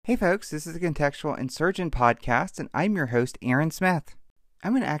Hey folks, this is the Contextual Insurgent Podcast, and I'm your host, Aaron Smith.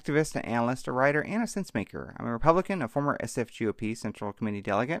 I'm an activist, an analyst, a writer, and a sense-maker. I'm a Republican, a former SF-GOP Central Committee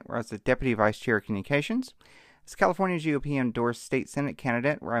delegate, where I was the Deputy Vice Chair of Communications. As California GOP endorsed State Senate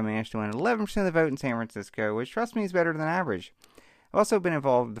candidate, where I managed to win 11% of the vote in San Francisco, which, trust me, is better than average. I've also been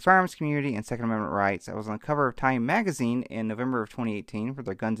involved with the firearms community and Second Amendment rights. I was on the cover of Time magazine in November of 2018 for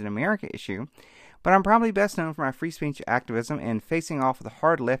their Guns in America issue. But I'm probably best known for my free speech activism and facing off with the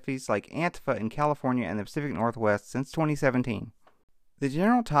hard lefties like Antifa in California and the Pacific Northwest since 2017. The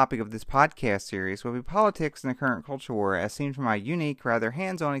general topic of this podcast series will be politics and the current culture war as seen from my unique, rather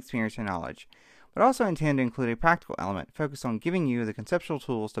hands-on experience and knowledge, but also intend to include a practical element focused on giving you the conceptual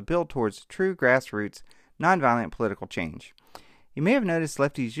tools to build towards true grassroots, nonviolent political change. You may have noticed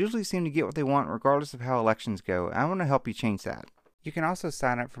lefties usually seem to get what they want regardless of how elections go, and I want to help you change that. You can also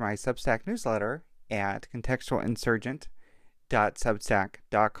sign up for my Substack newsletter at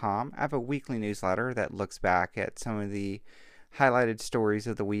contextualinsurgent.substack.com. I have a weekly newsletter that looks back at some of the highlighted stories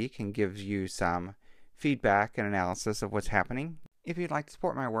of the week and gives you some feedback and analysis of what's happening. If you'd like to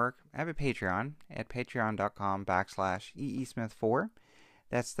support my work, I have a Patreon at patreon.com/EESmith4.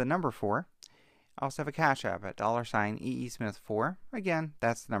 That's the number 4. I also have a Cash App at $EESmith4. Again,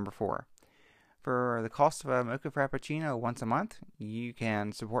 that's the number 4. For the cost of a mocha frappuccino once a month, you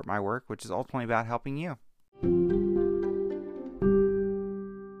can support my work, which is ultimately about helping you.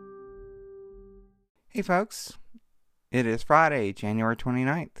 Hey folks, it is Friday, January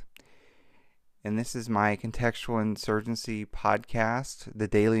 29th, and this is my Contextual Insurgency podcast, The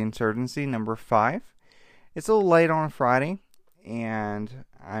Daily Insurgency, number 5. It's a little late on a Friday, and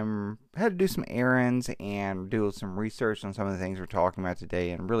had to do some errands and do some research on some of the things we're talking about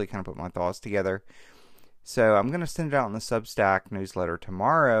today and really kind of put my thoughts together. So I'm going to send it out in the Substack newsletter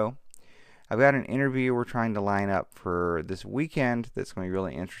tomorrow. I've got an interview we're trying to line up for this weekend that's going to be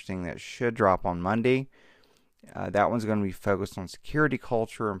really interesting that should drop on Monday. That one's going to be focused on security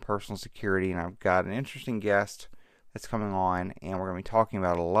culture and personal security, and I've got an interesting guest that's coming on, and we're going to be talking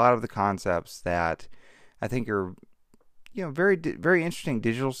about a lot of the concepts that I think are very interesting: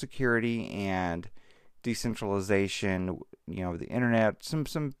 digital security and decentralization, the internet,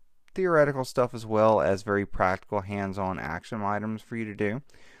 some theoretical stuff as well as very practical hands-on action items for you to do.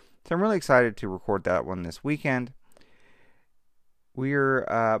 So I'm really excited to record that one this weekend. We're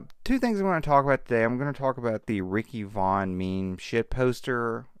two things I want to talk about today. I'm going to talk about the Ricky Vaughn meme shit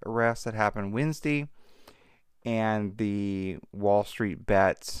poster arrest that happened Wednesday and the Wall Street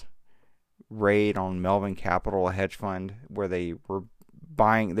Bets raid on Melvin Capital, a hedge fund, where they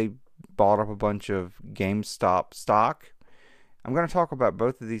bought up a bunch of GameStop stock. I'm going to talk about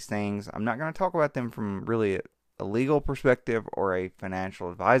both of these things. I'm not going to talk about them from really a legal perspective or a financial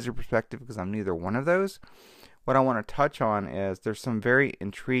advisor perspective because I'm neither one of those. What I want to touch on is there's some very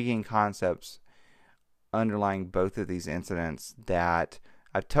intriguing concepts underlying both of these incidents that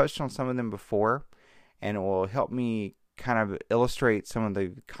I've touched on some of them before, and it will help me kind of illustrate some of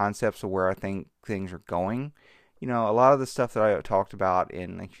the concepts of where I think things are going. A lot of the stuff that I talked about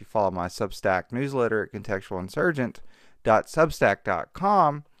if you follow my Substack newsletter at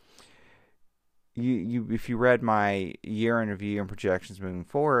contextualinsurgent.substack.com, if you read my year in review and projections moving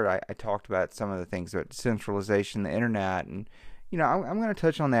forward, I talked about some of the things about decentralization, the internet, and I'm going to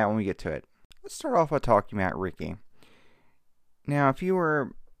touch on that when we get to it. Let's start off by talking about Ricky. Now, if you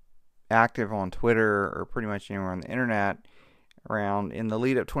were active on Twitter or pretty much anywhere on the internet around in the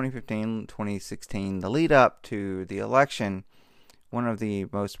lead up 2015, 2016, the lead up to the election, one of the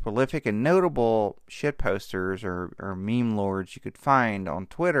most prolific and notable shit posters or meme lords you could find on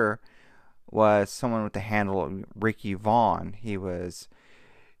Twitter was someone with the handle Ricky Vaughn. He was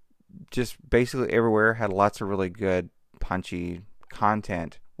just basically everywhere, had lots of really good punchy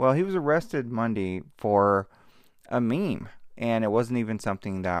content. Well, he was arrested Monday for a meme. And it wasn't even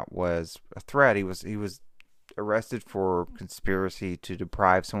something that was a threat. He was arrested for conspiracy to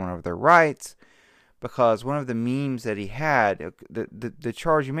deprive someone of their rights because one of the memes that he had, the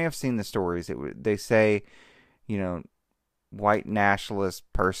charge, you may have seen the stories. They say, white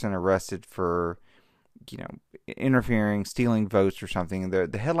nationalist person arrested for, interfering, stealing votes or something.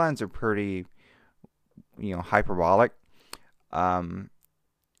 The headlines are pretty, hyperbolic.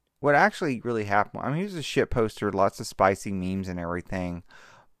 What actually really happened, he was a shit poster, lots of spicy memes and everything,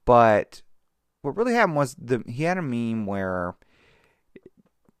 but what really happened was he had a meme where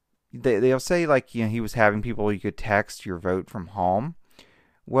they'll say he was having people, you could text your vote from home.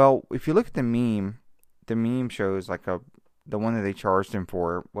 Well, if you look at the meme shows the one that they charged him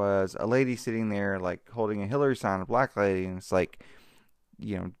for was a lady sitting there holding a Hillary sign, a black lady, and it's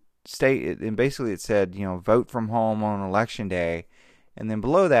state, and basically it said, vote from home on election day. And then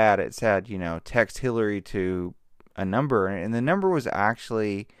below that, it said, text Hillary to a number. And the number was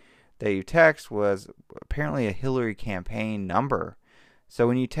actually, that you text was apparently a Hillary campaign number. So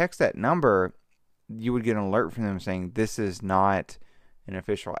when you text that number, you would get an alert from them saying, this is not an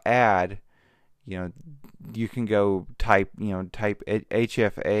official ad. You can go type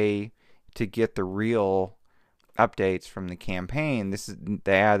HFA to get the real updates from the campaign. This is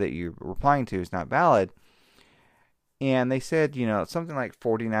the ad that you're replying to is not valid. And they said, something like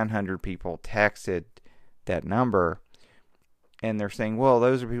 4,900 people texted that number. And they're saying, well,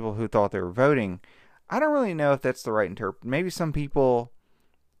 those are people who thought they were voting. I don't really know if that's the right interpretation. Maybe some people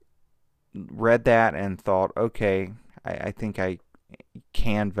read that and thought, okay, I think I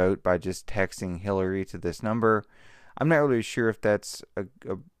can vote by just texting Hillary to this number. I'm not really sure if that's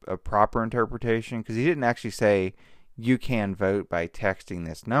a proper interpretation, because he didn't actually say you can vote by texting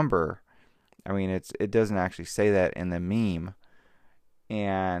this number. I mean, it doesn't actually say that in the meme.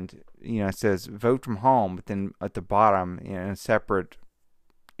 And, it says vote from home, but then at the bottom, in a separate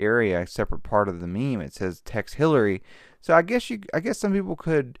area, a separate part of the meme, it says text Hillary. So I guess some people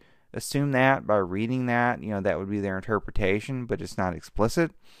could assume that by reading that, that would be their interpretation, but it's not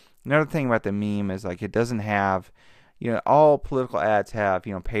explicit. Another thing about the meme is it doesn't have, all political ads have,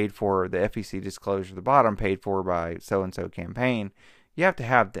 paid for, the FEC disclosure at the bottom, paid for by so-and-so campaign. You have to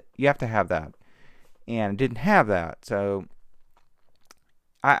have that. And it didn't have that. So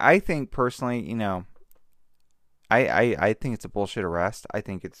I think personally, I think it's a bullshit arrest. I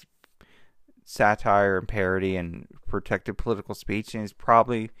think it's satire and parody and protected political speech, and he's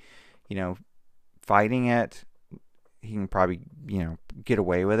probably, fighting it. He can probably, get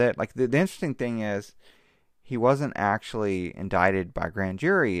away with it. The interesting thing is, he wasn't actually indicted by grand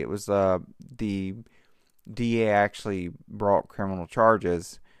jury. It was the DA actually brought criminal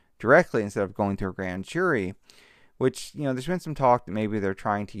charges directly instead of going through a grand jury, which, there's been some talk that maybe they're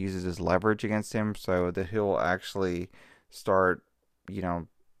trying to use it as leverage against him so that he'll actually start,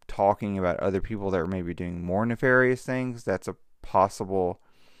 talking about other people that are maybe doing more nefarious things. That's a possible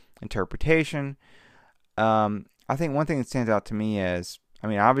interpretation. I think one thing that stands out to me is,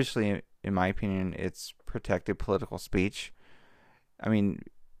 obviously, in my opinion, it's protected political speech.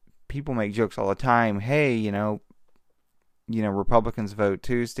 People make jokes all the time. Hey, Republicans vote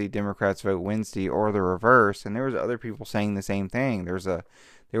Tuesday, Democrats vote Wednesday, or the reverse. And there was other people saying the same thing. There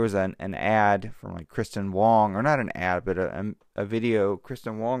was an ad from Kristen Wong, or not an ad, but a video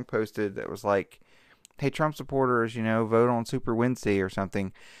Kristen Wong posted that was like, hey, Trump supporters, vote on Super Wednesday or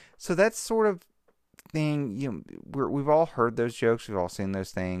something. So that's sort of thing, we've all heard those jokes. We've all seen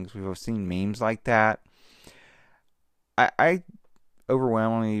those things. We've all seen memes like that. I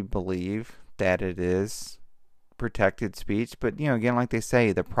overwhelmingly believe that it is protected speech. But, again, like they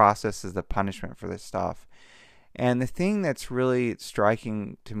say, the process is the punishment for this stuff. And the thing that's really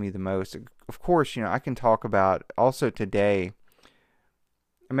striking to me the most, of course, I can talk about also today.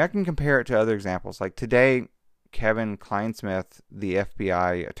 I can compare it to other examples. Like today, Kevin Clinesmith, the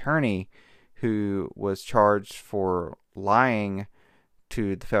FBI attorney who was charged for lying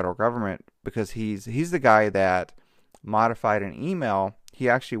to the federal government, because he's the guy that modified an email. He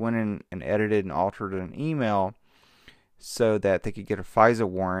actually went in and edited and altered an email so that they could get a FISA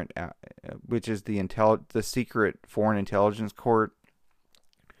warrant, which is the secret foreign intelligence court,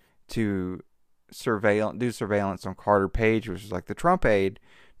 to do surveillance on Carter Page, which was the Trump aide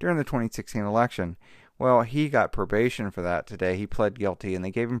during the 2016 election. Well, he got probation for that today. He pled guilty, and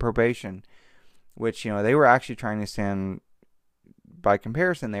they gave him probation, which, they were actually trying to send, by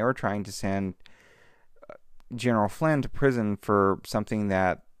comparison, they were trying to send General Flynn to prison for something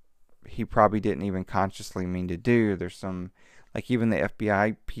that he probably didn't even consciously mean to do. There's some, even the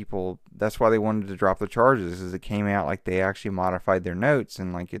FBI people, that's why they wanted to drop the charges, is it came out they actually modified their notes,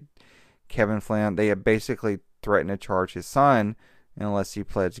 and Kevin Flynn, they had basically threatened to charge his son unless he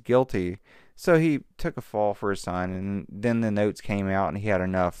pled guilty. So he took a fall for his son, and then the notes came out, and he had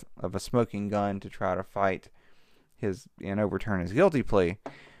enough of a smoking gun to try to fight and overturn his guilty plea.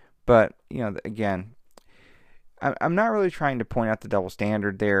 But, again, I'm not really trying to point out the double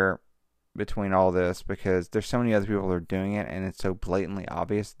standard there between all this, because there's so many other people that are doing it, and it's so blatantly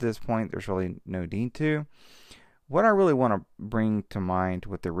obvious at this point, there's really no need to. What I really want to bring to mind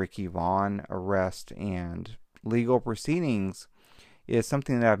with the Ricky Vaughn arrest and legal proceedings is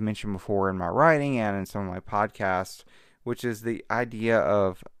something that I've mentioned before in my writing and in some of my podcasts, which is the idea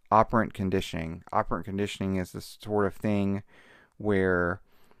of operant conditioning. Operant conditioning is the sort of thing where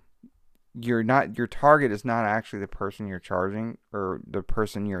your target is not actually the person you're charging or the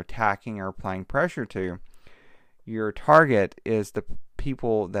person you're attacking or applying pressure to. Your target is the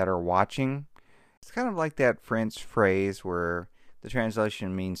people that are watching. It's kind of like that French phrase where the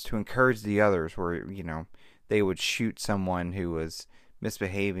translation means to encourage the others, where, they would shoot someone who was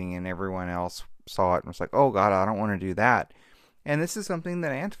misbehaving and everyone else saw it and was like, oh God, I don't want to do that. And this is something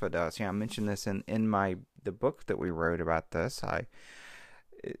that Antifa does. I mentioned this in the book that we wrote about this.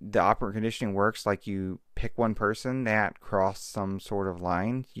 The operant conditioning works like you pick one person that crossed some sort of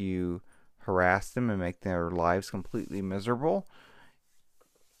line, you harass them and make their lives completely miserable.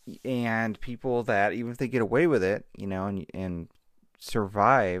 And people that, even if they get away with it, and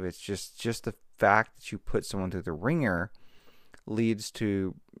survive, it's just the fact that you put someone through the ringer leads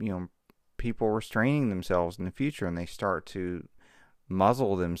to, people restraining themselves in the future, and they start to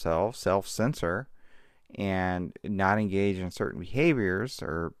muzzle themselves, self-censor, and not engage in certain behaviors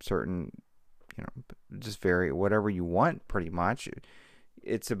or certain, just whatever you want, pretty much.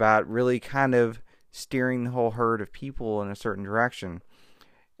 It's about really kind of steering the whole herd of people in a certain direction.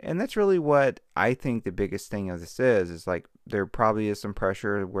 And that's really what I think the biggest thing of this is like, there probably is some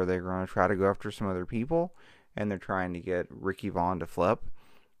pressure where they're going to try to go after some other people, and they're trying to get Ricky Vaughn to flip.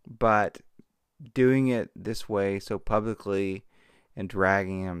 But doing it this way so publicly and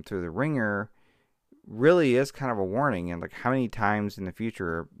dragging him through the ringer really is kind of a warning. And like, how many times in the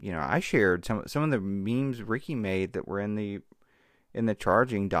future, I shared some of the memes Ricky made that were in the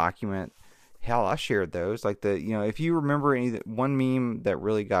charging document. Hell, I shared those. Like, if you remember one meme that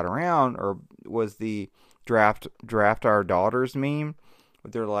really got around, or was the draft our daughters meme,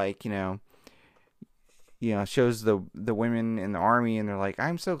 where they're like, shows the women in the army, and they're like,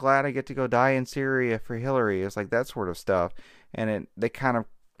 I'm so glad I get to go die in Syria for Hillary. It's like that sort of stuff. And they kind of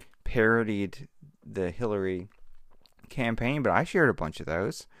parodied the Hillary campaign, but I shared a bunch of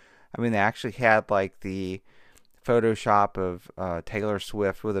those. I mean, they actually had like the Photoshop of Taylor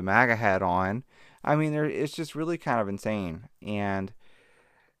Swift with a MAGA hat on. I mean, it's just really kind of insane.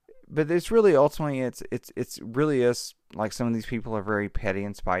 But it's really, ultimately, it's really is like, some of these people are very petty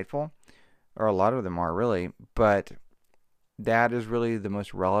and spiteful, or a lot of them are, really. But that is really the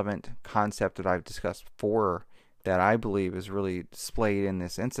most relevant concept that I've discussed before, that I believe is really displayed in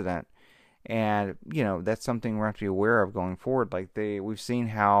this incident. And that's something we're going to have to be aware of going forward. Like, we've seen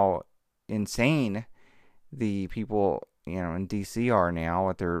how insane the people in DC are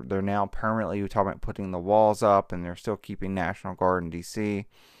now. They're now permanently talking about putting the walls up, and they're still keeping National Guard in DC.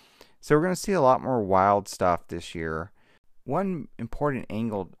 So we're going to see a lot more wild stuff this year. One important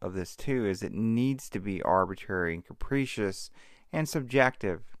angle of this too is it needs to be arbitrary and capricious and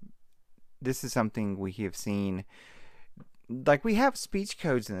subjective. This is something we have seen. Like, we have speech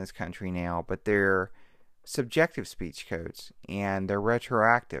codes in this country now, but they're subjective speech codes, and they're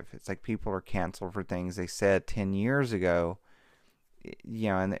retroactive. It's like people are canceled for things they said 10 years ago,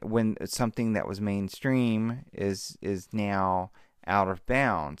 and when something that was mainstream is now out of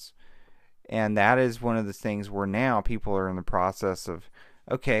bounds. And that is one of the things where now people are in the process of,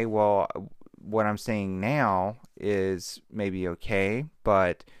 okay, well, what I'm saying now is maybe okay,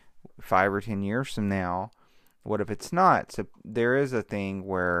 but 5 or 10 years from now, what if it's not? So there is a thing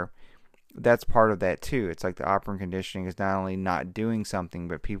where that's part of that too. It's like the operant conditioning is not only not doing something,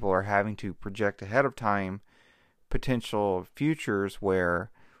 but people are having to project ahead of time potential futures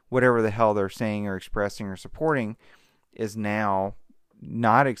where whatever the hell they're saying or expressing or supporting is now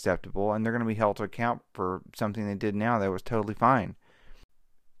not acceptable, and they're going to be held to account for something they did now that was totally fine.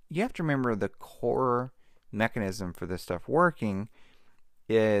 You have to remember, the core mechanism for this stuff working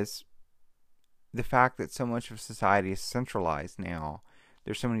is the fact that so much of society is centralized now.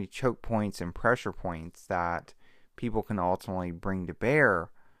 There's so many choke points and pressure points that people can ultimately bring to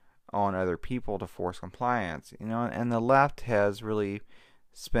bear on other people to force compliance. And the left has really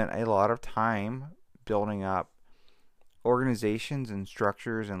spent a lot of time building up organizations and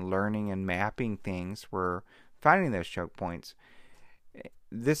structures and learning and mapping things for finding those choke points.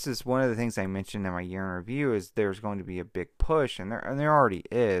 This is one of the things I mentioned in my year in review, is there's going to be a big push, and there already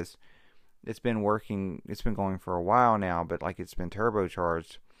is. It's been going for a while now, but like, it's been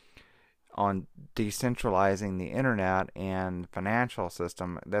turbocharged on decentralizing the internet and financial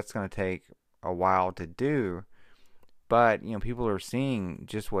system. That's going to take a while to do, but people are seeing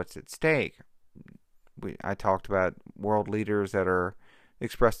just what's at stake. I talked about world leaders that are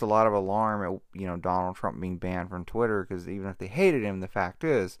expressed a lot of alarm at Donald Trump being banned from Twitter, because even if they hated him, the fact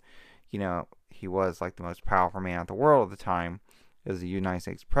is, he was like the most powerful man in the world at the time as the United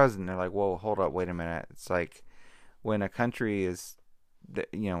States president. They're like, whoa, hold up, wait a minute. It's like, when a country is,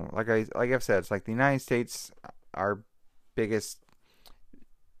 like I've said, it's like the United States, our biggest,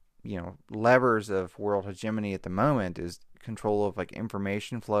 levers of world hegemony at the moment is control of like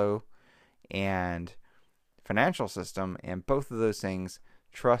information flow and financial system. And both of those things,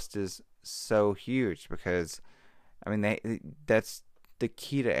 trust is so huge, because I mean, that's the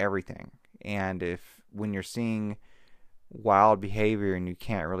key to everything. And if when you're seeing wild behavior and you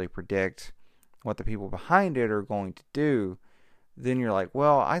can't really predict what the people behind it are going to do, then you're like,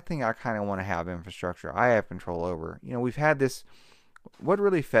 well, I think I kind of want to have infrastructure I have control over. We've had this. What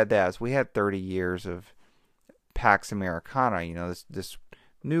really fed that is we had 30 years of Pax Americana. This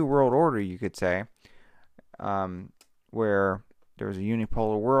new world order, you could say, where there was a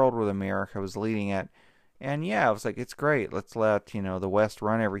unipolar world where America was leading it. And yeah, it was like, it's great. Let's let, the West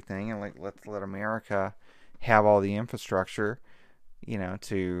run everything, and let's let America have all the infrastructure,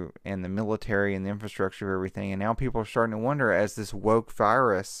 and the military and the infrastructure of everything. And now people are starting to wonder, as this woke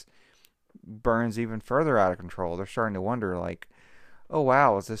virus burns even further out of control, they're starting to wonder, like, oh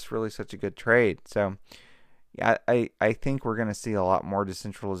wow, is this really such a good trade? So yeah, I think we're going to see a lot more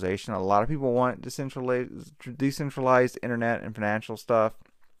decentralization. A lot of people want decentralized internet and financial stuff.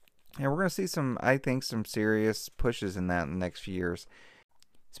 And we're going to see some serious pushes in that in the next few years.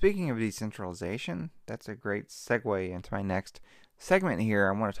 Speaking of decentralization, that's a great segue into my next segment here.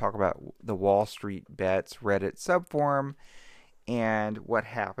 I want to talk about the Wall Street Bets Reddit subforum and what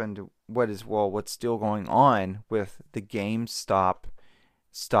happened, what's still going on with the GameStop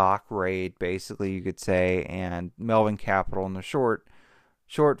stock raid, basically, you could say, and Melvin Capital and the short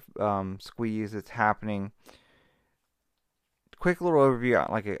squeeze that's happening. Quick little overview.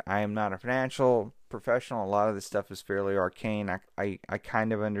 Like, I am not a financial professional. A lot of this stuff is fairly arcane. I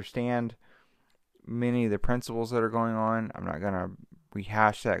kind of understand many of the principles that are going on. I'm not going to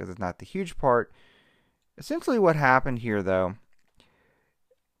rehash that because it's not the huge part. Essentially what happened here, though,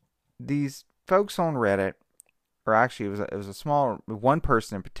 these folks on Reddit, or actually it was a small one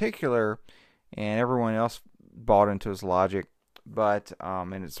person in particular, and everyone else bought into his logic, but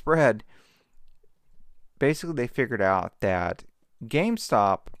and it spread. Basically, they figured out that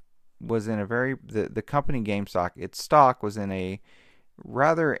GameStop was in the company GameStop, its stock was in a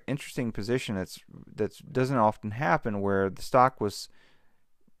rather interesting position that doesn't often happen, where the stock was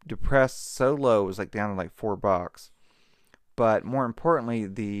depressed so low, it was like down to like $4. But more importantly,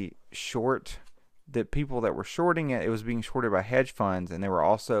 the people that were shorting it was being shorted by hedge funds, and they were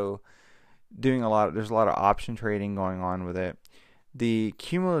also doing there's a lot of option trading going on with it. The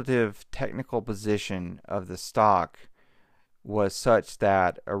cumulative technical position of the stock was such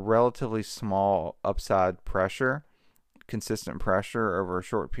that a relatively small upside pressure, consistent pressure over a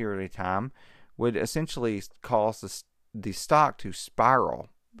short period of time, would essentially cause the stock to spiral.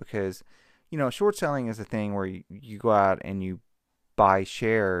 Because, short selling is a thing where you go out and you buy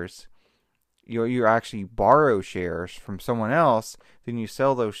shares. You actually borrow shares from someone else, then you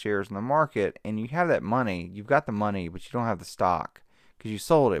sell those shares in the market, and you have that money. You've got the money, but you don't have the stock because you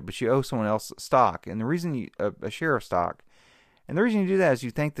sold it, but you owe someone else stock. And the reason a share of stock, and the reason you do that is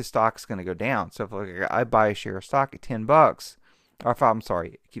you think the stock's going to go down. So if I buy a share of stock at $10, or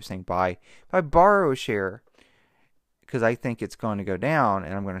I keep saying buy. If I borrow a share because I think it's going to go down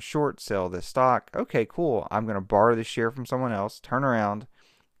and I'm going to short sell this stock, okay, cool. I'm going to borrow the share from someone else, turn around,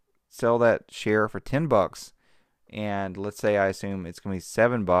 sell that share for $10, and let's say I assume it's going to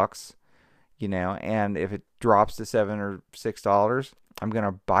be $7, and if it drops to $7 or $6, I'm going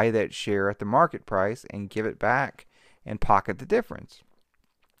to buy that share at the market price and give it back and pocket the difference.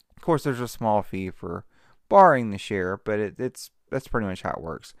 Of course, there's a small fee for borrowing the share, but that's pretty much how it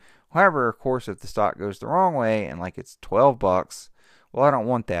works. However, of course, if the stock goes the wrong way and like it's $12, well, I don't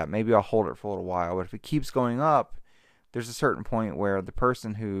want that. Maybe I'll hold it for a little while, but if it keeps going up, there's a certain point where the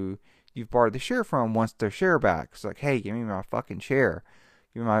person who you've borrowed the share from wants their share back. It's like, hey, give me my fucking share.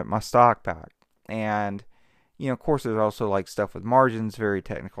 Give me my stock back. And, of course, there's also like stuff with margins, very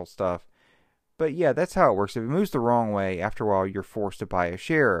technical stuff. But yeah, that's how it works. If it moves the wrong way, after a while, you're forced to buy a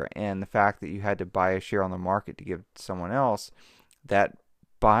share. And the fact that you had to buy a share on the market to give to someone else, that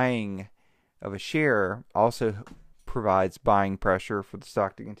buying of a share also provides buying pressure for the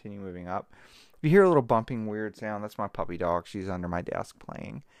stock to continue moving up. If you hear a little bumping weird sound, that's my puppy dog. She's under my desk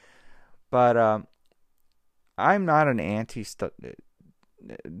playing. But I'm not an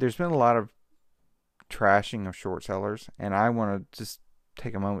there's been a lot of trashing of short sellers, and I want to just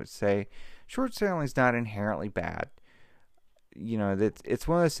take a moment to say short selling is not inherently bad. It's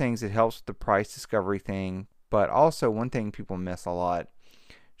one of those things that helps with the price discovery thing, but also one thing people miss a lot.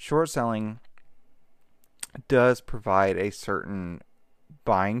 Short selling does provide a certain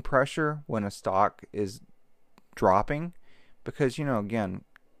buying pressure when a stock is dropping, because again,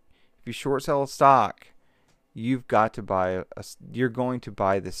 if you short sell a stock, you've got to you're going to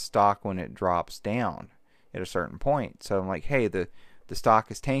buy the stock when it drops down at a certain point. So I'm like, hey, the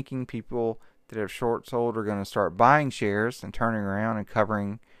stock is tanking. People that have short sold are going to start buying shares and turning around and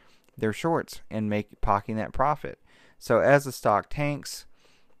covering their shorts and pocketing that profit. So as the stock tanks,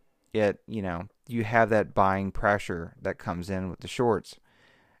 you have that buying pressure that comes in with the shorts.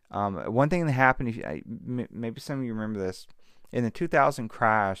 One thing that happened, maybe some of you remember this, in the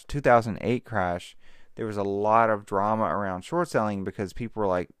 2008 crash, there was a lot of drama around short selling because people were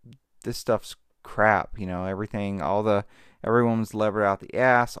like, this stuff's crap, everyone was levered out the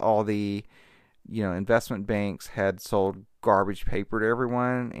ass. All the, investment banks had sold garbage paper to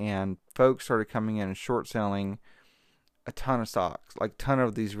everyone, and folks started coming in and short selling a ton of stocks, like a ton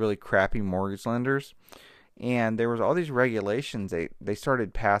of these really crappy mortgage lenders. And there was all these regulations. They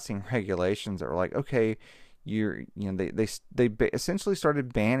started passing regulations that were like, okay, they essentially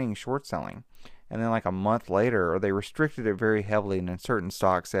started banning short selling. And then like a month later, or they restricted it very heavily, and in certain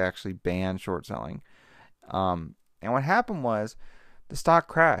stocks they actually banned short selling. And what happened was the stock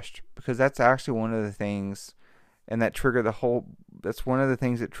crashed, because that's actually one of the things, and that's one of the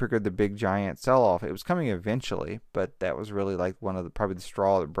things that triggered the big giant sell-off. It was coming eventually, but that was really like probably the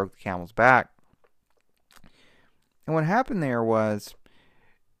straw that broke the camel's back. And what happened there was,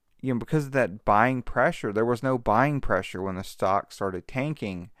 because of that buying pressure, there was no buying pressure when the stock started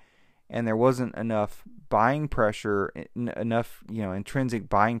tanking, and there wasn't enough buying pressure, intrinsic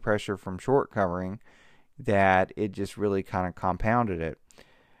buying pressure from short covering, that it just really kind of compounded it.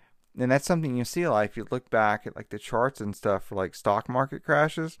 And that's something you see, like if you look back at like the charts and stuff for like stock market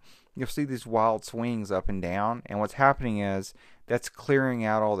crashes, you'll see these wild swings up and down. And what's happening is that's clearing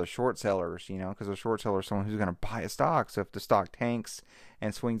out all the short sellers, because a short seller is someone who's going to buy a stock. So if the stock tanks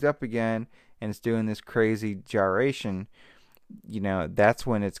and swings up again and it's doing this crazy gyration, that's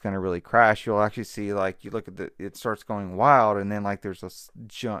when it's going to really crash. You'll actually see, like, you look at it starts going wild, and then like there's a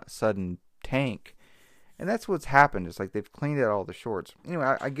sudden tank. And that's what's happened. It's like they've cleaned out all the shorts.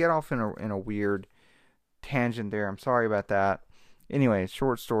 Anyway, I get off in a weird tangent there. I'm sorry about that. Anyway,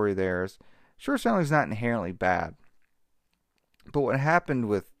 short story there is short selling is not inherently bad. But what happened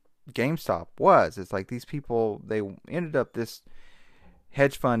with GameStop it's like these people, this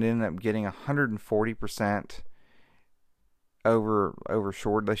hedge fund ended up getting 140% over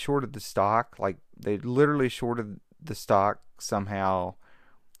short. They shorted the stock. Like, they literally shorted the stock somehow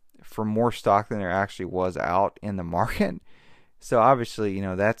for more stock than there actually was out in the market. So obviously,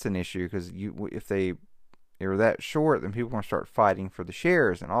 that's an issue, because if they were that short, then people are going to start fighting for the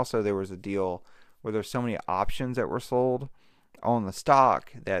shares. And also there was a deal where there's so many options that were sold on the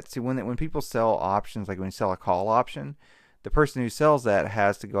stock that, when people sell options, like when you sell a call option, the person who sells that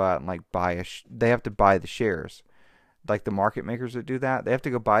has to go out and like they have to buy the shares. Like the market makers that do that, they have to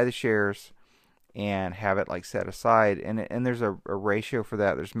go buy the shares and have it like set aside, and there's a ratio for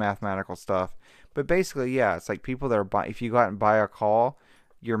that. There's mathematical stuff, but basically, yeah, it's like people that are if you go out and buy a call,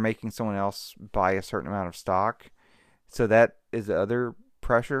 you're making someone else buy a certain amount of stock. So that is the other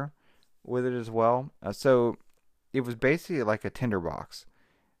pressure with it as well. So it was basically like a tinderbox.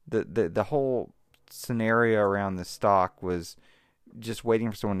 The whole scenario around the stock was just waiting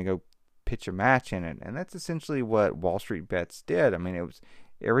for someone to go pitch a match in it, and that's essentially what Wall Street Bets did. I mean, it was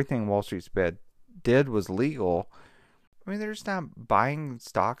everything Wall Street Bet did was legal. I mean, they're just not buying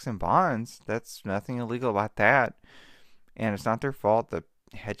stocks and bonds. That's nothing illegal about that, and it's not their fault. The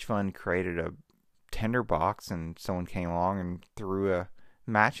hedge fund created a tinderbox, and someone came along and threw a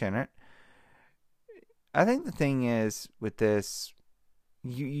match in it. I think the thing is with this,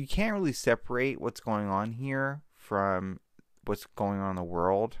 you can't really separate what's going on here from what's going on in the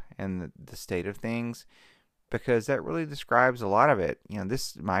world and the state of things, because that really describes a lot of it.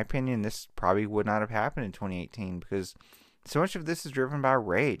 This, in my opinion, this probably would not have happened in 2018, because so much of this is driven by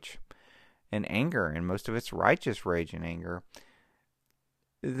rage and anger, and most of it's righteous rage and anger.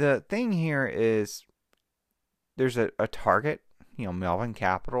 The thing here is there's a target, Melvin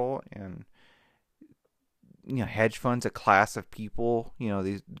Capital, and hedge funds, a class of people,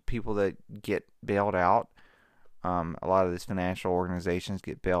 these people that get bailed out. A lot of these financial organizations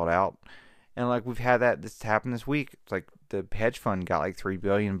get bailed out, and like we've had this happened this week. It's like the hedge fund got like $3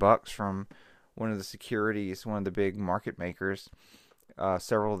 billion from one of the securities, one of the big market makers.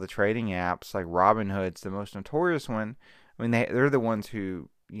 Several of the trading apps, like Robinhood's the most notorious one. I mean, they're the ones who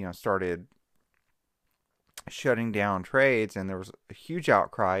started shutting down trades, and there was a huge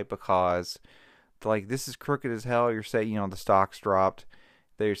outcry because like, this is crooked as hell. You're saying, the stocks dropped.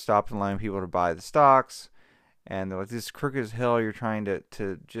 They stopped allowing people to buy the stocks. And they're like, this is crooked as hell. You're trying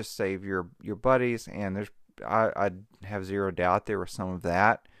to just save your buddies. And I have zero doubt there was some of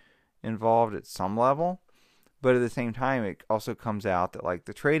that involved at some level. But at the same time, it also comes out that like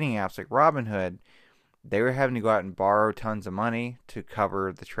the trading apps like Robinhood, they were having to go out and borrow tons of money to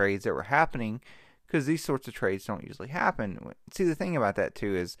cover the trades that were happening, because these sorts of trades don't usually happen. See, the thing about that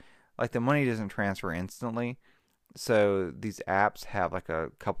too is, like, the money doesn't transfer instantly. So these apps have like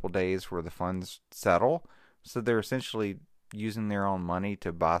a couple days where the funds settle. So they're essentially using their own money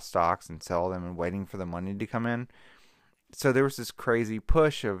to buy stocks and sell them and waiting for the money to come in. So there was this crazy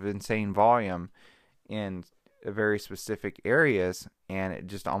push of insane volume in very specific areas, and it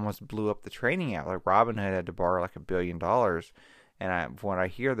just almost blew up the trading app. Like Robinhood had to borrow like $1 billion, and from what I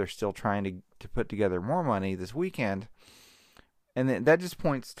hear, they're still trying to put together more money this weekend. And that just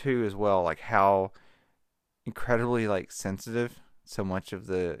points to as well like how incredibly like sensitive so much of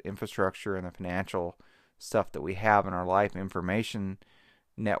the infrastructure and the financial stuff that we have in our life, information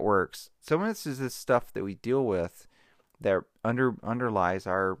networks. So much is this stuff that we deal with that underlies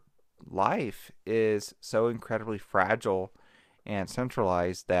our life is so incredibly fragile and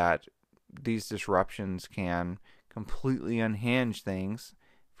centralized that these disruptions can completely unhinge things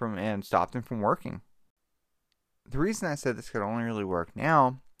from and stop them from working. The reason I said this could only really work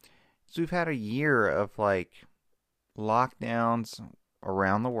now is we've had a year of like lockdowns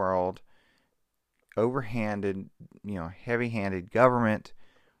around the world, overhanded, heavy-handed government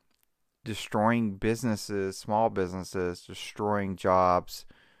destroying businesses, small businesses, destroying jobs,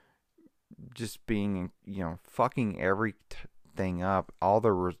 just being, fucking everything up, all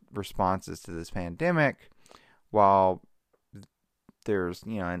the responses to this pandemic, while there's,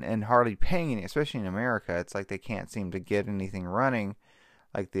 and hardly paying any, especially in America. It's like they can't seem to get anything running.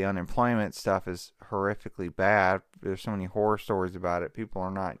 Like the unemployment stuff is horrifically bad. There's so many horror stories about it. People are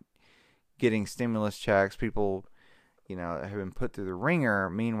not getting stimulus checks. People, have been put through the ringer.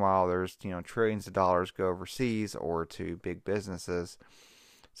 Meanwhile, there's, trillions of dollars go overseas or to big businesses.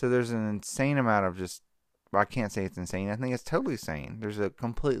 So there's an insane amount of I can't say it's insane. I think it's totally sane. There's a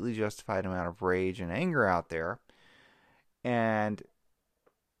completely justified amount of rage and anger out there. And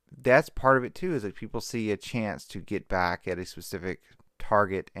that's part of it too, is that people see a chance to get back at a specific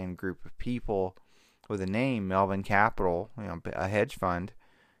target and group of people with a name, Melvin Capital, a hedge fund,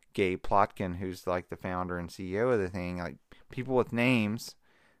 Gabe Plotkin, who's like the founder and CEO of the thing, like people with names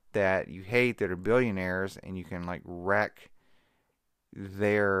that you hate that are billionaires, and you can like wreck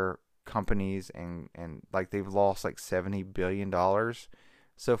their companies and like they've lost like $70 billion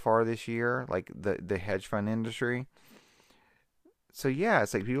so far this year, like the hedge fund industry. So yeah,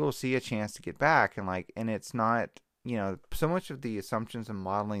 it's like people see a chance to get back, and it's not, so much of the assumptions and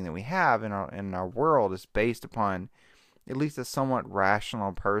modeling that we have in our world is based upon at least a somewhat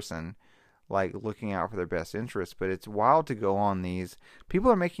rational person like looking out for their best interests. But it's wild to go on these.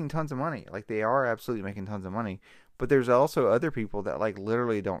 People are making tons of money. Like they are absolutely making tons of money. But there's also other people that like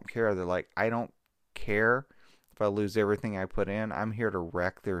literally don't care. They're like, I don't care if I lose everything I put in. I'm here to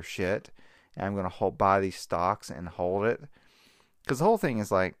wreck their shit. And I'm going to buy these stocks and hold it. Because the whole thing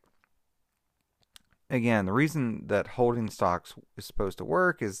is like, again, the reason that holding stocks is supposed to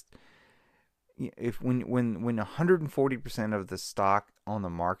work is if when 140% of the stock on the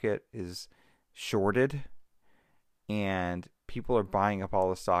market is shorted and people are buying up all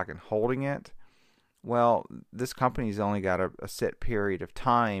the stock and holding it, well, this company's only got a set period of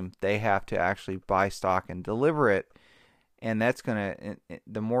time. They have to actually buy stock and deliver it. And that's going to,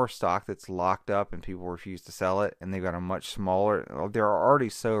 the more stock that's locked up and people refuse to sell it, and they've got a much smaller, they're already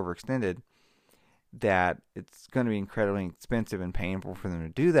so overextended that it's going to be incredibly expensive and painful for them to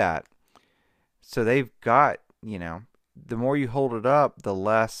do that. So they've got, the more you hold it up, the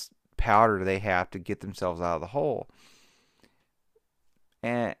less powder they have to get themselves out of the hole.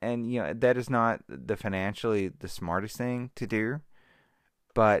 And that is not financially the smartest thing to do.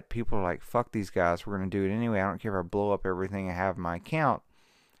 But people are like, fuck these guys, we're going to do it anyway. I don't care if I blow up everything I have in my account.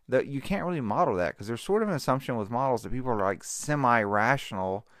 That you can't really model that, because there's sort of an assumption with models that people are like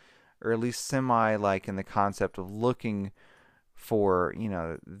semi-rational, or at least semi like in the concept of looking for,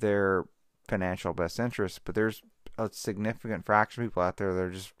 their financial best interest. But there's a significant fraction of people out there that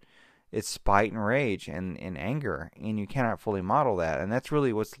are just, it's spite and rage and anger, and you cannot fully model that. And that's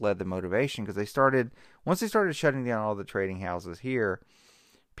really what's led the motivation, because once they started shutting down all the trading houses here,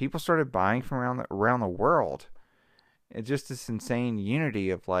 people started buying from around the world. It's just this insane unity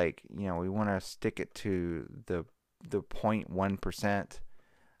of like, we want to stick it to the 0.1%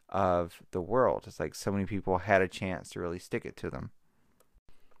 of the world. It's like so many people had a chance to really stick it to them.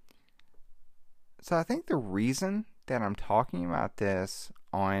 So I think the reason that I'm talking about this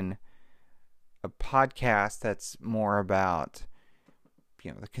on a podcast that's more about,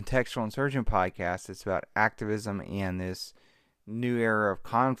 the Contextual Insurgent podcast, it's about activism and this new era of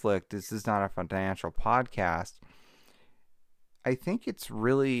conflict. This is not a financial podcast. I think it's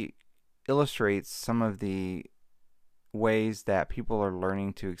really illustrates some of the ways that people are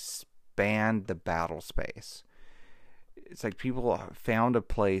learning to expand the battle space. It's like people found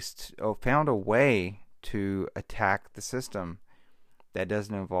a way to attack the system that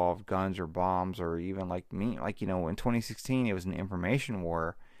doesn't involve guns or bombs or even like in 2016 it was an information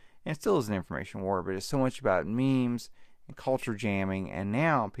war, and it still is an information war, but it's so much about memes and culture jamming, and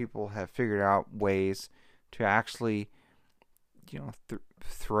now people have figured out ways to actually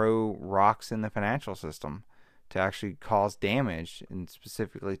throw rocks in the financial system to actually cause damage in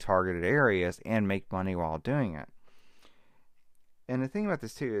specifically targeted areas and make money while doing it. And the thing about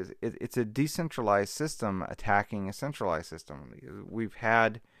this too is it's a decentralized system attacking a centralized system. We've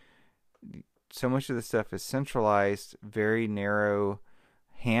had so much of the stuff is centralized, very narrow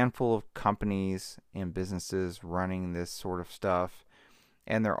handful of companies and businesses running this sort of stuff,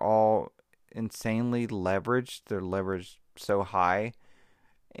 and they're all insanely leveraged. They're leveraged so high,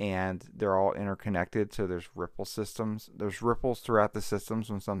 and they're all interconnected, so there's ripple systems. There's ripples throughout the systems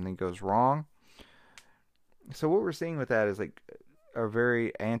when something goes wrong. So what we're seeing with that is like a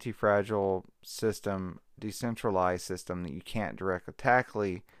very anti-fragile system, decentralized system that you can't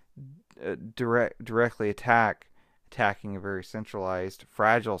directly attacking a very centralized,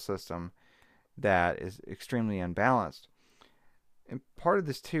 fragile system that is extremely unbalanced. And part of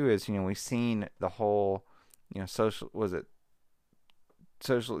this too is, we've seen the whole, if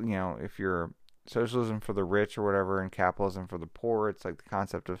you're socialism for the rich or whatever and capitalism for the poor, it's like the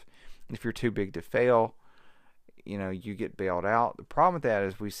concept of if you're too big to fail, you get bailed out. The problem with that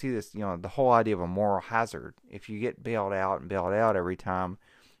is we see this, the whole idea of a moral hazard. If you get bailed out every time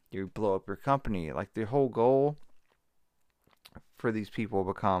you blow up your company, like the whole goal for these people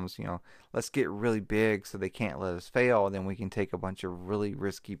becomes, let's get really big so they can't let us fail, and then we can take a bunch of really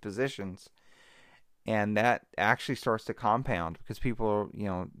risky positions. And that actually starts to compound because people,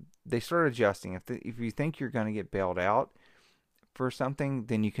 they start adjusting. If you think you're going to get bailed out for something,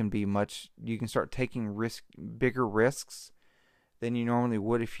 then you can start taking bigger risks than you normally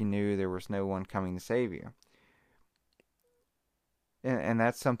would if you knew there was no one coming to save you. And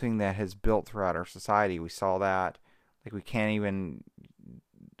that's something that has built throughout our society. We saw that, like we can't even,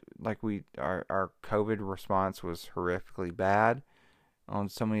 our COVID response was horrifically bad on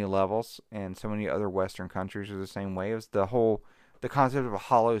so many levels, and so many other Western countries are the same way. It was the concept of a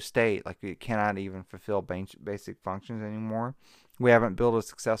hollow state, like it cannot even fulfill basic functions anymore. We haven't built a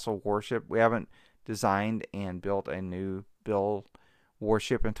successful warship. We haven't designed and built a new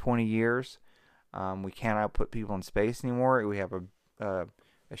warship in 20 years. We cannot put people in space anymore. We have a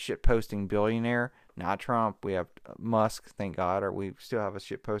shitposting billionaire, not Trump. We have Musk, thank God, or we still have a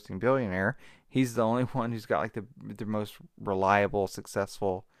shitposting billionaire. He's the only one who's got like the most reliable,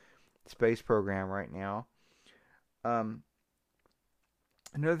 successful space program right now. Another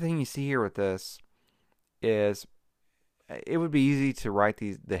thing you see here with this is it would be easy to write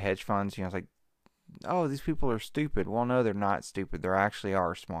the hedge funds, it's like, oh, these people are stupid. Well, no, they're not stupid. They actually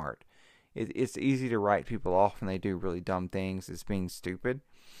are smart. It's easy to write people off when they do really dumb things as being stupid.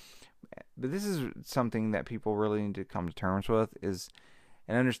 But this is something that people really need to come to terms with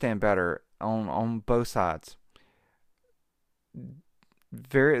and understand better on both sides.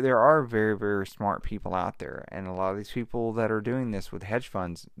 There are very, very smart people out there, and a lot of these people that are doing this with hedge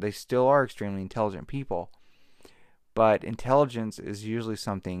funds, they still are extremely intelligent people. But intelligence is usually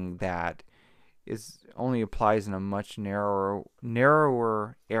something that only applies in a much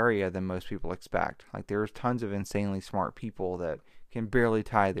narrower area than most people expect. Like there's tons of insanely smart people that can barely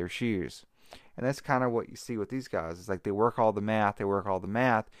tie their shoes. And that's kind of what you see with these guys. It's like they work all the math,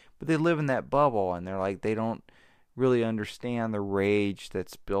 but they live in that bubble, and they're like, they don't really understand the rage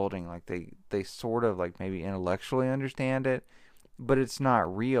that's building. Like they sort of like maybe intellectually understand it, but it's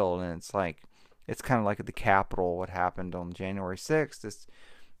not real. And it's kind of like at the Capitol, what happened on January 6th.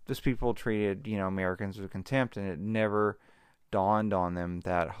 This people treated, Americans with contempt, and it never dawned on them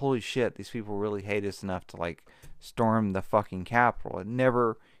that, holy shit, these people really hate us enough to like storm the fucking Capitol. It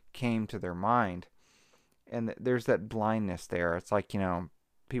never came to their mind. And there's that blindness there. It's like,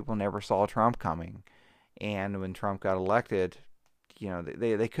 people never saw Trump coming. And when Trump got elected,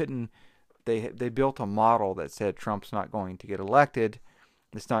 they couldn't, they built a model that said Trump's not going to get elected.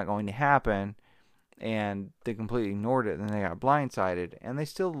 It's not going to happen. And they completely ignored it, and then they got blindsided. And they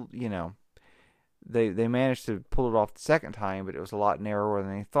still, they managed to pull it off the second time, but it was a lot narrower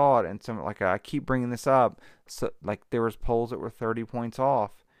than they thought. And I keep bringing this up, so like there was polls that were 30 points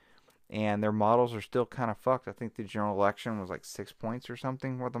off, and their models are still kind of fucked. I think the general election was like 6 points or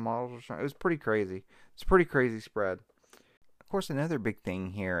something where the models were showing. It was pretty crazy. It's a pretty crazy spread. Of course, another big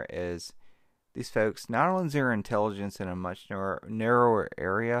thing here is these folks, not only is their intelligence in a much narrower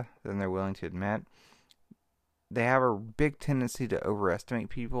area than they're willing to admit, they have a big tendency to overestimate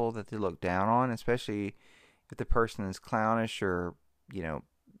people that they look down on, especially if the person is clownish or,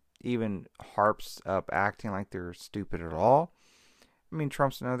 even harps up acting like they're stupid at all. I mean,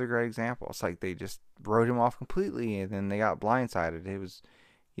 Trump's another great example. It's like they just wrote him off completely, and then they got blindsided. It was,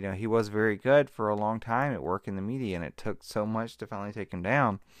 he was very good for a long time at work in the media, and it took so much to finally take him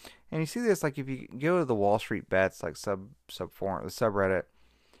down. And you see this, like, if you go to the Wall Street Bets, like, subforum, the subreddit,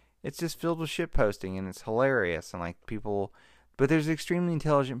 it's just filled with shit posting, and it's hilarious, and, like, people, but there's extremely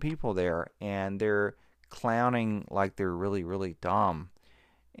intelligent people there, and they're clowning like they're really, really dumb.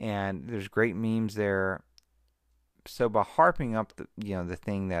 And there's great memes there. So by harping up the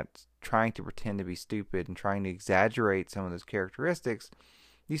thing that's trying to pretend to be stupid and trying to exaggerate some of those characteristics,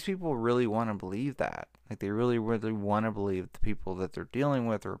 these people really want to believe that. Like, they really, really want to believe the people that they're dealing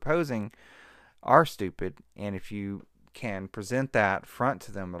with or opposing are stupid. And if you can present that front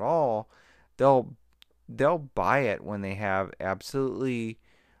to them at all, they'll buy it when they have absolutely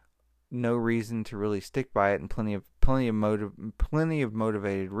no reason to really stick by it, and plenty of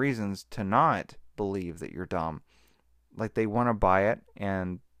motivated reasons to not believe that you're dumb. Like, they want to buy it,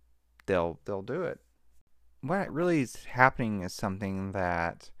 and they'll do it. What really is happening is something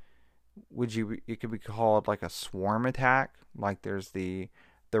that it could be called like a swarm attack. Like, there's the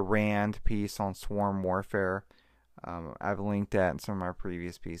Rand piece on swarm warfare. I've linked that in some of my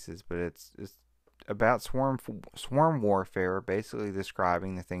previous pieces, but it's about swarm warfare, basically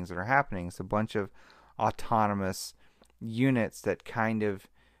describing the things that are happening. It's a bunch of autonomous units that kind of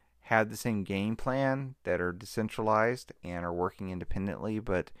have the same game plan, that are decentralized and are working independently,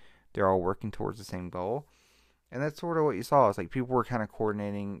 but they're all working towards the same goal. And that's sort of what you saw. It's like people were kind of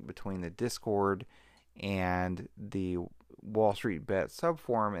coordinating between the Discord and the Wall Street Bet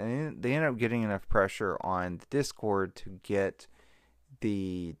subforum, and they ended up getting enough pressure on the Discord to get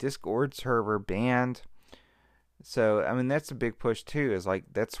the Discord server banned. So, I mean, that's a big push too. Is like,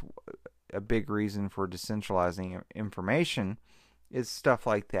 that's a big reason for decentralizing information, is stuff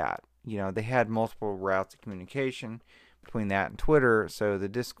like that. They had multiple routes of communication between that and Twitter, so the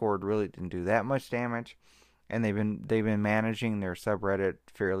Discord really didn't do that much damage, and they've been managing their subreddit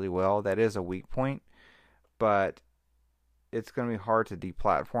fairly well. That is a weak point, but it's going to be hard to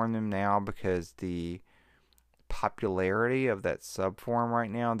deplatform them now because the popularity of that subforum right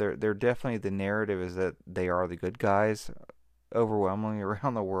now, they're definitely, the narrative is that they are the good guys overwhelmingly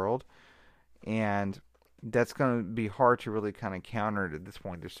around the world, and that's going to be hard to really kind of counter it at this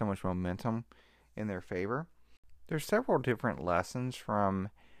point. There's so much momentum in their favor. There's several different lessons from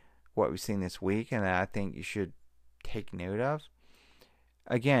what we've seen this week, and that I think you should take note of.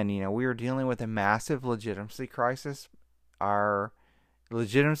 Again, we are dealing with a massive legitimacy crisis. Our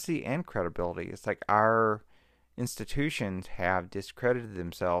legitimacy and credibility. It's like our institutions have discredited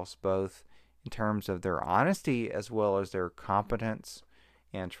themselves, both in terms of their honesty as well as their competence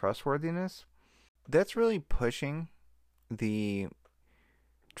and trustworthiness. That's really pushing the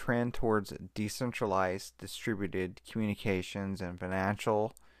trend towards decentralized, distributed communications and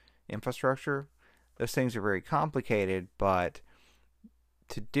financial infrastructure. Those things are very complicated, but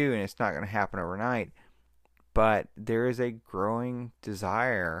to do, and it's not going to happen overnight, but there is a growing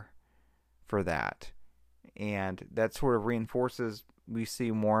desire for that. And that sort of reinforces, we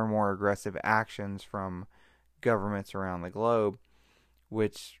see more and more aggressive actions from governments around the globe,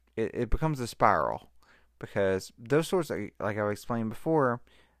 which it becomes a spiral, because those sorts of, like I've explained before,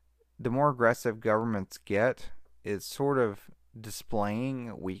 the more aggressive governments get, it's sort of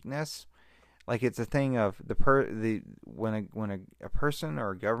displaying weakness. Like, it's a thing of when a person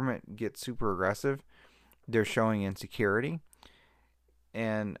or a government gets super aggressive, they're showing insecurity.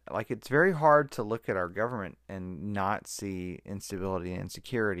 And like, it's very hard to look at our government and not see instability and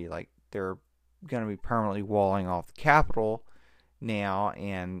insecurity. Like, they're going to be permanently walling off the Capitol now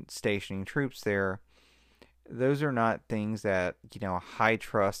and stationing troops there. Those are not things that, high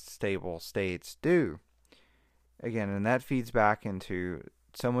trust, stable states do. Again, and that feeds back into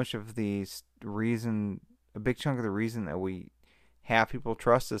so much of the reason, a big chunk of the reason that we have people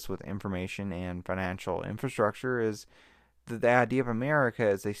trust us with information and financial infrastructure, is the idea of America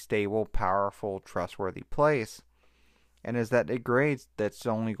as a stable, powerful, trustworthy place. And as that degrades, that's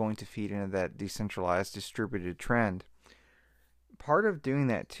only going to feed into that decentralized, distributed trend. Part of doing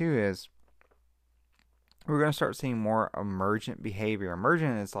that too is we're going to start seeing more emergent behavior.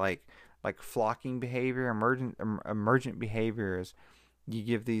 Emergent is like flocking behavior. Emergent behavior is you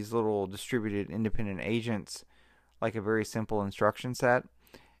give these little distributed independent agents like a very simple instruction set,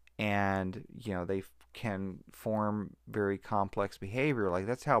 and they can form very complex behavior. Like,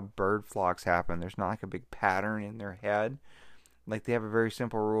 that's how bird flocks happen. There's not like a big pattern in their head. Like, they have a very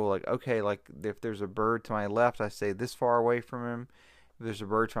simple rule, like, okay, like, if there's a bird to my left, I stay this far away from him. If there's a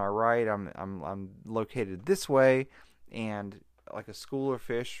bird to my right, I'm located this way. And like a school of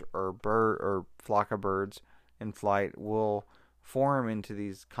fish or bird or flock of birds in flight will form into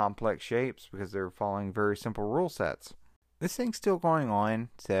these complex shapes because they're following very simple rule sets. This thing's still going on,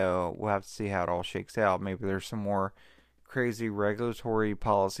 so we'll have to see how it all shakes out. Maybe there's some more crazy regulatory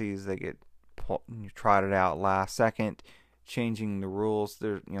policies that get trotted out last second, changing the rules.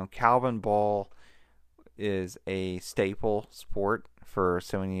 There's, Calvin ball is a staple sport for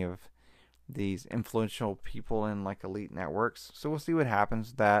so many of these influential people in like elite networks. So we'll see what happens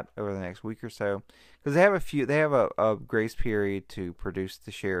with that over the next week or so, because they have a grace period to produce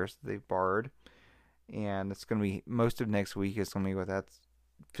the shares that they've borrowed, and it's going to be most of next week is going to be what that's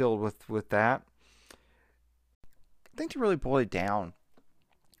filled with that. I think to really boil it down,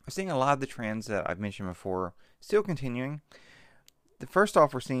 we're seeing a lot of the trends that I've mentioned before still continuing. First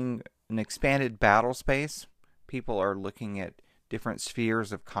off, we're seeing an expanded battle space. People are looking at different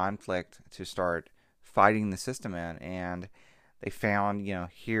spheres of conflict to start fighting the system in, and they found,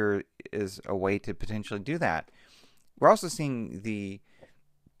 here is a way to potentially do that. We're also seeing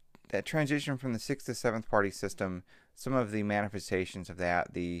that transition from the 6th to 7th party system, some of the manifestations of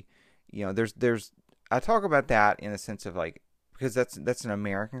that. There's I talk about that in the sense of like, because that's an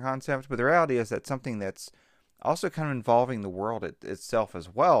American concept, but the reality is that's something that's also kind of involving the world itself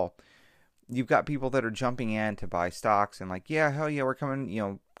as well. You've got people that are jumping in to buy stocks and like, yeah, hell yeah, we're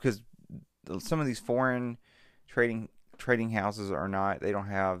coming, because some of these foreign trading houses they don't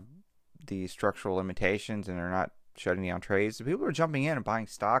have the structural limitations and they're not shutting down trades. So people are jumping in and buying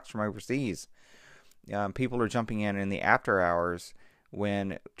stocks from overseas. People are jumping in the after hours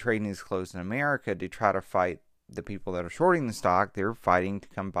when trading is closed in America to try to fight the people that are shorting the stock. They're fighting to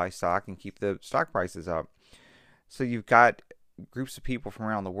come buy stock and keep the stock prices up. So you've got groups of people from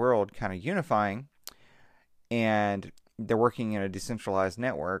around the world kind of unifying, and they're working in a decentralized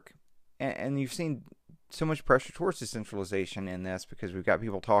network. And you've seen so much pressure towards decentralization in this because we've got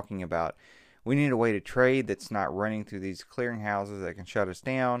people talking about we need a way to trade that's not running through these clearinghouses that can shut us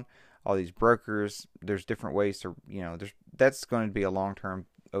down, all these brokers. There's different ways to, that's going to be a long-term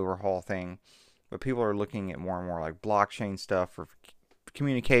overhaul thing. But people are looking at more and more like blockchain stuff for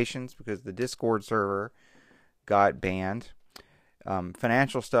communications because the Discord server got banned.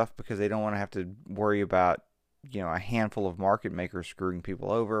 Financial stuff because they don't want to have to worry about, a handful of market makers screwing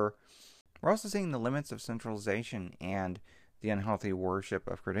people over. We're also seeing the limits of centralization and the unhealthy worship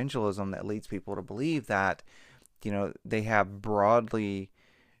of credentialism that leads people to believe that, they have broad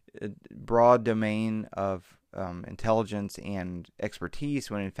domain of intelligence and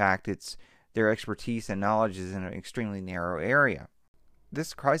expertise when in fact it's their expertise and knowledge is in an extremely narrow area.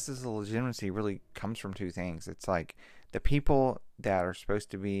 This crisis of legitimacy really comes from two things. It's like the people that are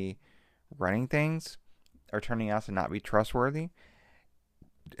supposed to be running things are turning out to not be trustworthy.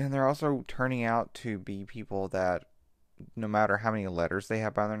 And they're also turning out to be people that, no matter how many letters they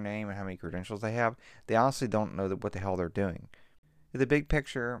have by their name and how many credentials they have, they honestly don't know what the hell they're doing. In the big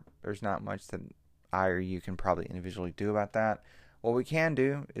picture, there's not much that I or you can probably individually do about that. What we can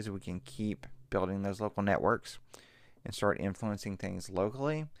do is we can keep building those local networks and start influencing things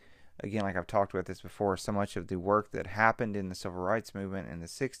locally. Again, like I've talked about this before, so much of the work that happened in the civil rights movement in the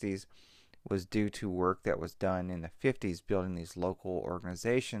 60s was due to work that was done in the 50s, building these local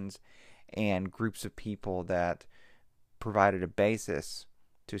organizations and groups of people that provided a basis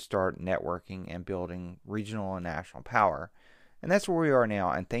to start networking and building regional and national power. And that's where we are now.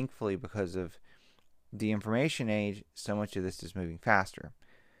 And thankfully, because of the information age, so much of this is moving faster.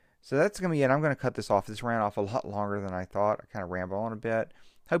 So that's going to be it. I'm going to cut this off. This ran off a lot longer than I thought. I kind of ramble on a bit.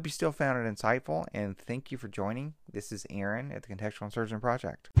 Hope you still found it insightful, and thank you for joining. This is Aaron at the Contextual Insurgent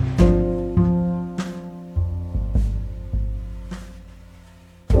Project.